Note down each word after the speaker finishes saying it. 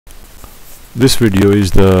This video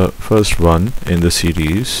is the first one in the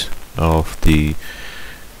series of the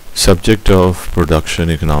subject of production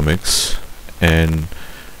economics, and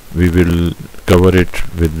we will cover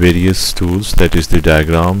it with various tools, that is the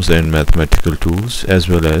diagrams and mathematical tools, as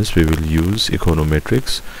well as we will use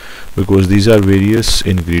econometrics, because these are various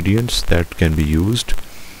ingredients that can be used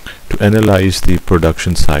to analyze the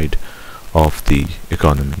production side of the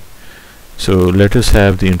economy. So let us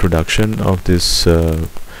have the introduction of this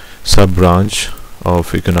sub-branch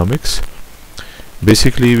of economics.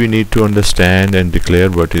 Basically, we need to understand and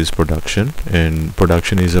declare what is production, and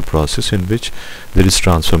production is a process in which there is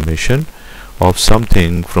transformation of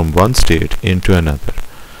something from one state into another.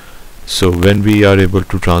 So when we are able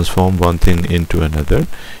to transform one thing into another,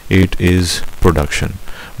 it is production.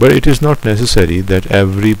 But it is not necessary that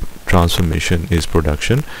every transformation is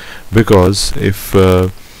production, because if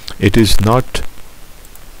it is not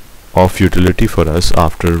of utility for us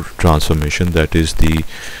after transformation, that is the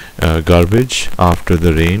garbage after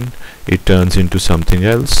the rain, it turns into something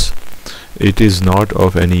else, it is not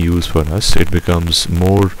of any use for us, it becomes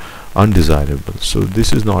more undesirable. So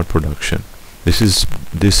this is not production. This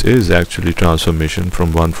is actually transformation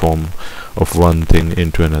from one form of one thing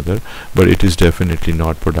into another, but it is definitely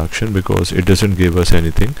not production, because it doesn't give us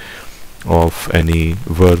anything of any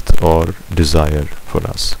worth or desire for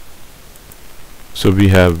us. So we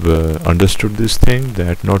have understood this thing,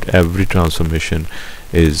 that not every transformation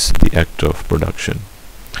is the act of production.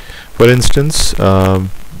 For instance, a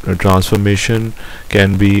transformation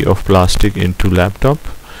can be of plastic into laptop,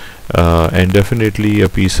 and definitely a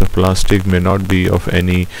piece of plastic may not be of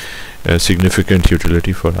any significant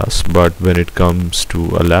utility for us, but when it comes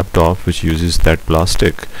to a laptop which uses that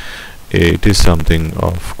plastic, it is something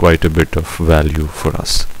of quite a bit of value for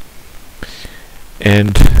us.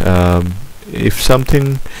 And if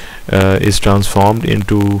something is transformed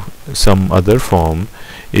into some other form,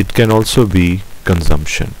 it can also be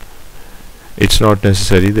consumption. It's not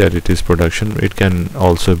necessary that it is production, it can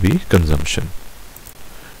also be consumption.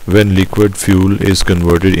 When liquid fuel is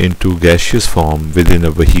converted into gaseous form within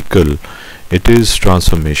a vehicle, it is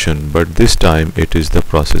transformation, but this time it is the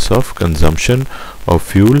process of consumption of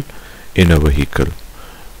fuel in a vehicle.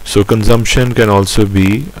 So consumption can also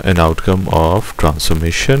be an outcome of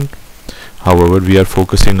transformation. However, we are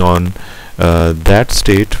focusing on that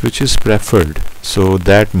state which is preferred. So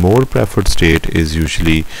that more preferred state is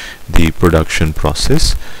usually the production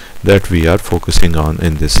process that we are focusing on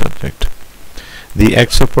in this subject. The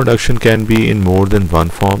acts of production can be in more than one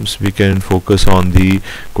forms. We can focus on the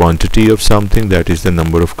quantity of something, that is the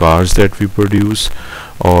number of cars that we produce,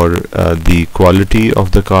 or the quality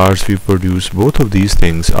of the cars we produce. Both of these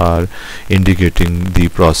things are indicating the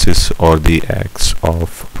process or the acts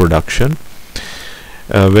of production.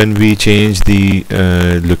 When we change the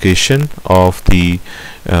location of the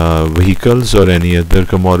vehicles or any other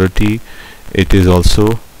commodity, it is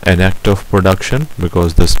also an act of production,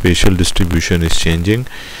 because the spatial distribution is changing,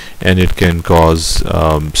 and it can cause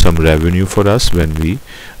some revenue for us when we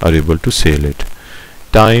are able to sell it.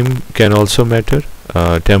 Time can also matter.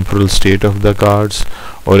 Temporal state of the cars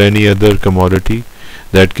or any other commodity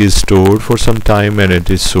that is stored for some time and it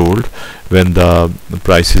is sold when the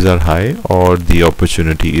prices are high or the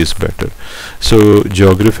opportunity is better. So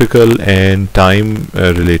geographical and time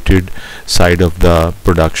related side of the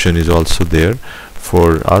production is also there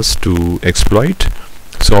for us to exploit.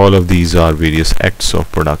 So all of these are various acts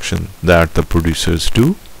of production that the producers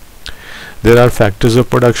do. There are factors of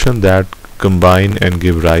production that combine and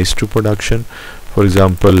give rise to production. For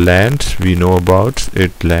example, land, we know about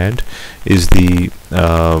it. Land is the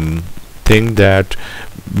thing that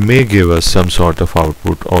may give us some sort of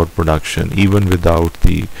output or production even without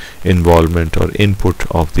the involvement or input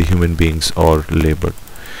of the human beings or labor.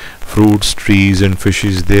 Fruits, trees and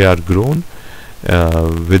fishes, they are grown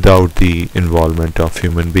without the involvement of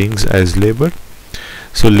human beings as labor.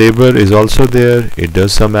 So labor is also there, it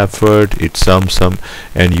does some effort, it sums some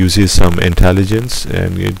and uses some intelligence,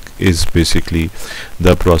 and it is basically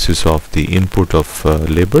the process of the input of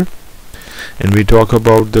labor. And we talk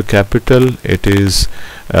about the capital, it is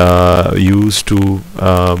used to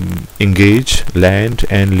engage land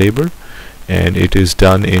and labor, and it is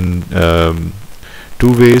done in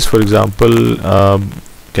two ways. For example,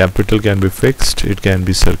 capital can be fixed, it can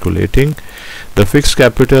be circulating. The fixed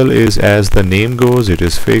capital is, as the name goes, it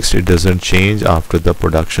is fixed, it doesn't change after the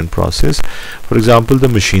production process. For example, the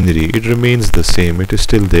machinery, it remains the same, it is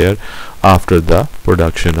still there after the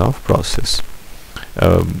production of process.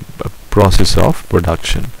 Process of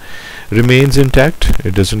production remains intact,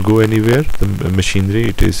 it doesn't go anywhere. The machinery,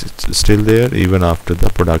 it is still there even after the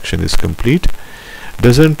production is complete.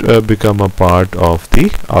 doesn't become a part of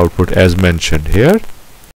the output as mentioned here,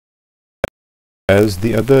 as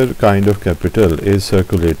the other kind of capital is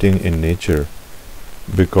circulating in nature,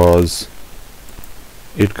 because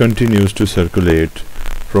it continues to circulate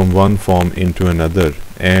from one form into another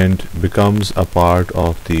and becomes a part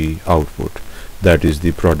of the output, that is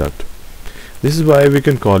the product. This is why we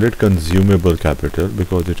can call it consumable capital,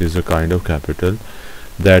 because it is a kind of capital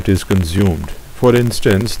that is consumed. For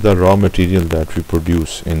instance, the raw material that we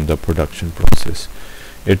produce in the production process,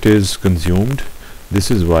 it is consumed. This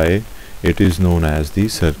is why it is known as the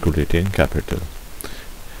circulating capital.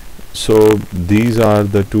 So these are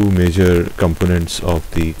the two major components of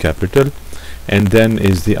the capital. And then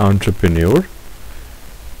is the entrepreneur,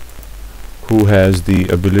 who has the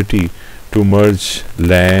ability to merge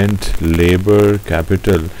land, labor,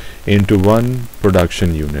 capital into one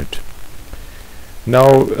production unit.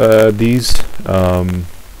 Now these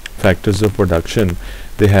factors of production,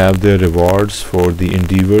 they have their rewards for the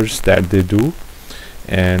endeavors that they do.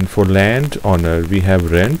 And for land owner, we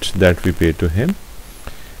have rent that we pay to him.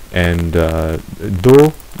 And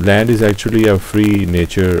though land is actually a free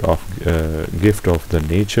nature of gift of the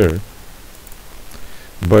nature,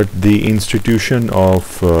 but the institution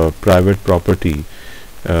of private property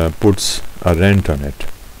puts a rent on it.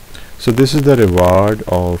 So this is the reward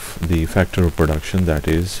of the factor of production, that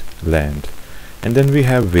is land. And then we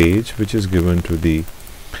have wage, which is given to the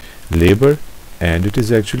labor, and it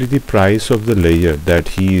is actually the price of the layer that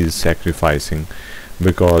he is sacrificing,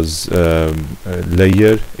 because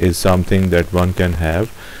layer is something that one can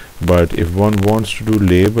have, but if one wants to do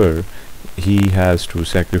labor, he has to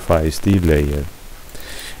sacrifice the layer.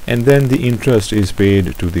 And then the interest is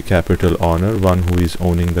paid to the capital owner, one who is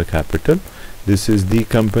owning the capital. This is the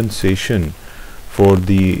compensation for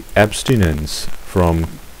the abstinence from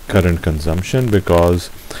current consumption, because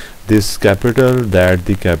this capital that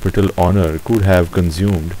the capital owner could have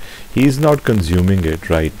consumed, he is not consuming it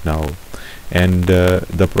right now, and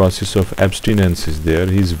the process of abstinence is there.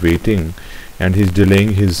 He is waiting and he is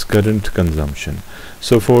delaying his current consumption.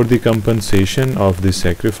 So for the compensation of this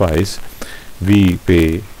sacrifice, we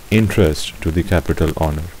pay interest to the capital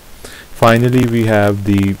owner. Finally, we have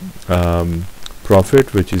the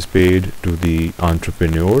profit, which is paid to the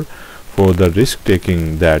entrepreneur for the risk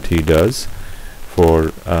taking that he does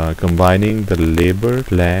for combining the labor,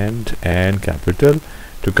 land and capital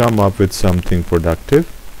to come up with something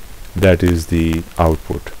productive, that is the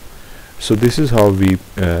output. So this is how we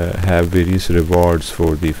have various rewards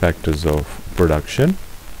for the factors of production.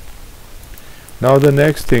 Now the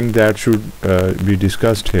next thing that should be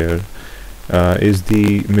discussed here is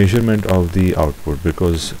the measurement of the output,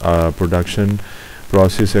 because production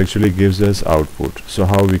process actually gives us output. So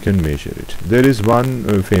how we can measure it? There is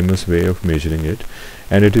one famous way of measuring it,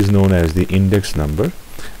 and it is known as the index number,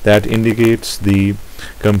 that indicates the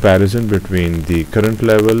comparison between the current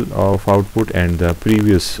level of output and the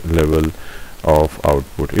previous level of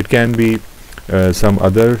output. It can be some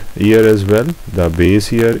other year as well. The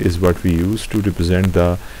base year is what we use to represent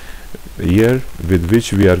the year with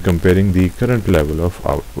which we are comparing the current level of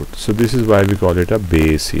output. So this is why we call it a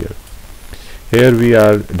base year. Here we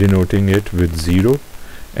are denoting it with 0,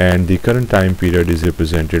 and the current time period is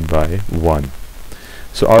represented by 1.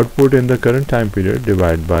 So output in the current time period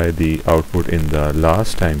divided by the output in the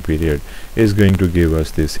last time period is going to give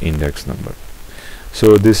us this index number.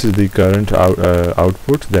 So this is the current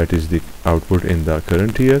output, that is the output in the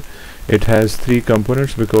current year. It has 3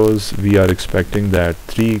 components, because we are expecting that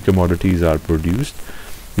 3 commodities are produced.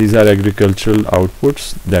 These are agricultural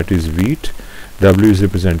outputs, that is wheat. W is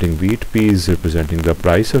representing wheat, P is representing the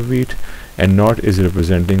price of wheat, and naught is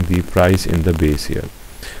representing the price in the base year.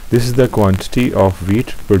 This is the quantity of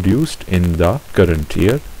wheat produced in the current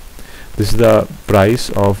year. This is the price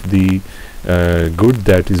of the good,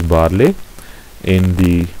 that is barley, in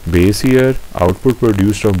the base year. Output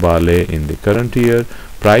produced of barley in the current year.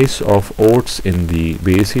 Price of oats in the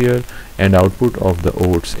base year, and output of the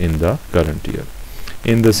oats in the current year.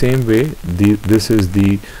 In the same way, this is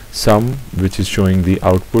the sum which is showing the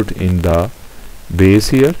output in the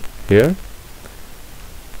base year here.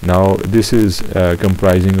 Now this is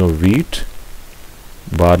comprising of wheat,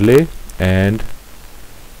 barley and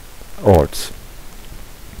oats,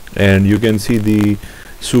 and you can see the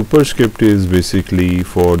superscript is basically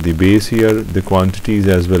for the base year. The quantities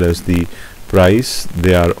as well as the price,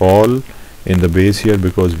 they are all in the base year,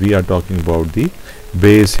 because we are talking about the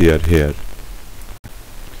base year here.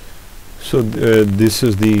 So this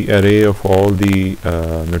is the array of all the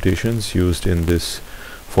notations used in this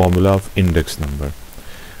formula of index number.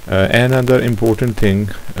 Another important thing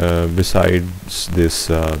besides this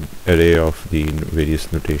array of the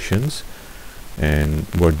various notations and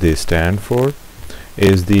what they stand for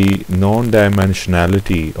is the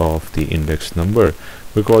non-dimensionality of the index number,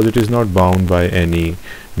 because it is not bound by any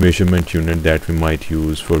measurement unit that we might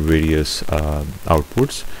use for various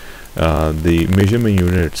outputs. The measurement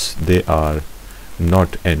units, they are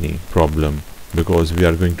not any problem, because we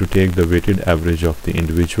are going to take the weighted average of the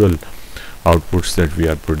individual outputs that we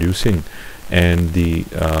are producing, and the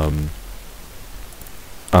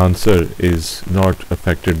answer is not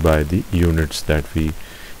affected by the units that we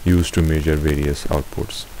use to measure various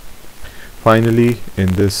outputs. Finally,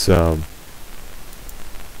 in this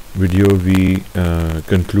video, we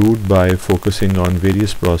conclude by focusing on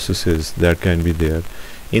various processes that can be there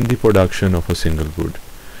in the production of a single good,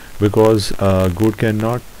 because a good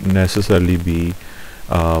cannot necessarily be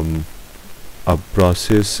a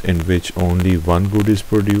process in which only one good is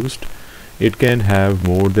produced. It can have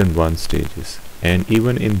more than one stages, and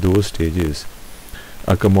even in those stages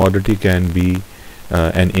a commodity can be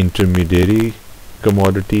an intermediary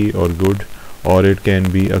commodity or good, or it can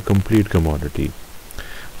be a complete commodity.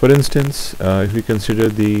 For instance, if we consider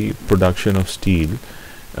the production of steel,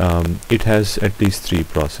 it has at least three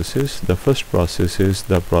processes. The first process is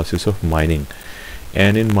the process of mining,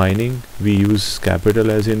 and in mining we use capital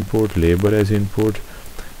as input, labor as input,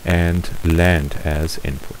 and land as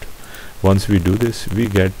input. Once we do this, we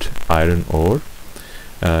get iron ore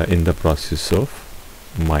in the process of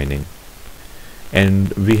mining,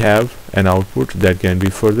 and we have an output that can be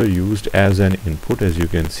further used as an input. As you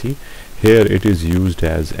can see here, it is used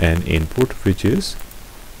as an input which is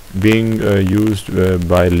being used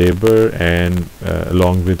by labor and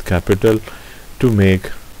along with capital to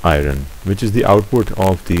make iron, which is the output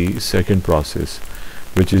of the second process,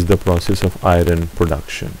 which is the process of iron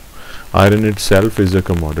production. Iron itself is a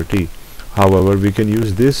commodity. However, we can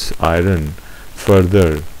use this iron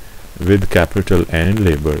further with capital and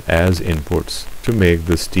labor as inputs to make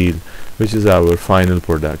the steel, which is our final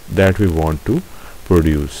product that we want to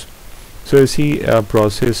produce. So you see, a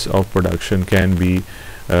process of production can be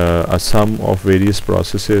a sum of various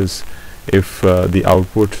processes if the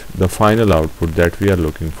output, the final output that we are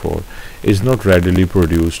looking for, is not readily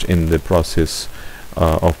produced in the process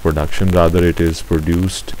of production. Rather, it is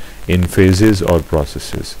produced in phases or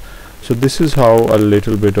processes. So this is how a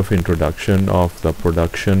little bit of introduction of the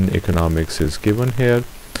production economics is given here.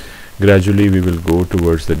 Gradually we will go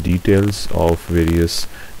towards the details of various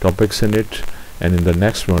topics in it, and in the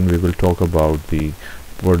next one we will talk about the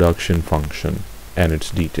production function and its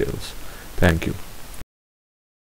details. Thank you.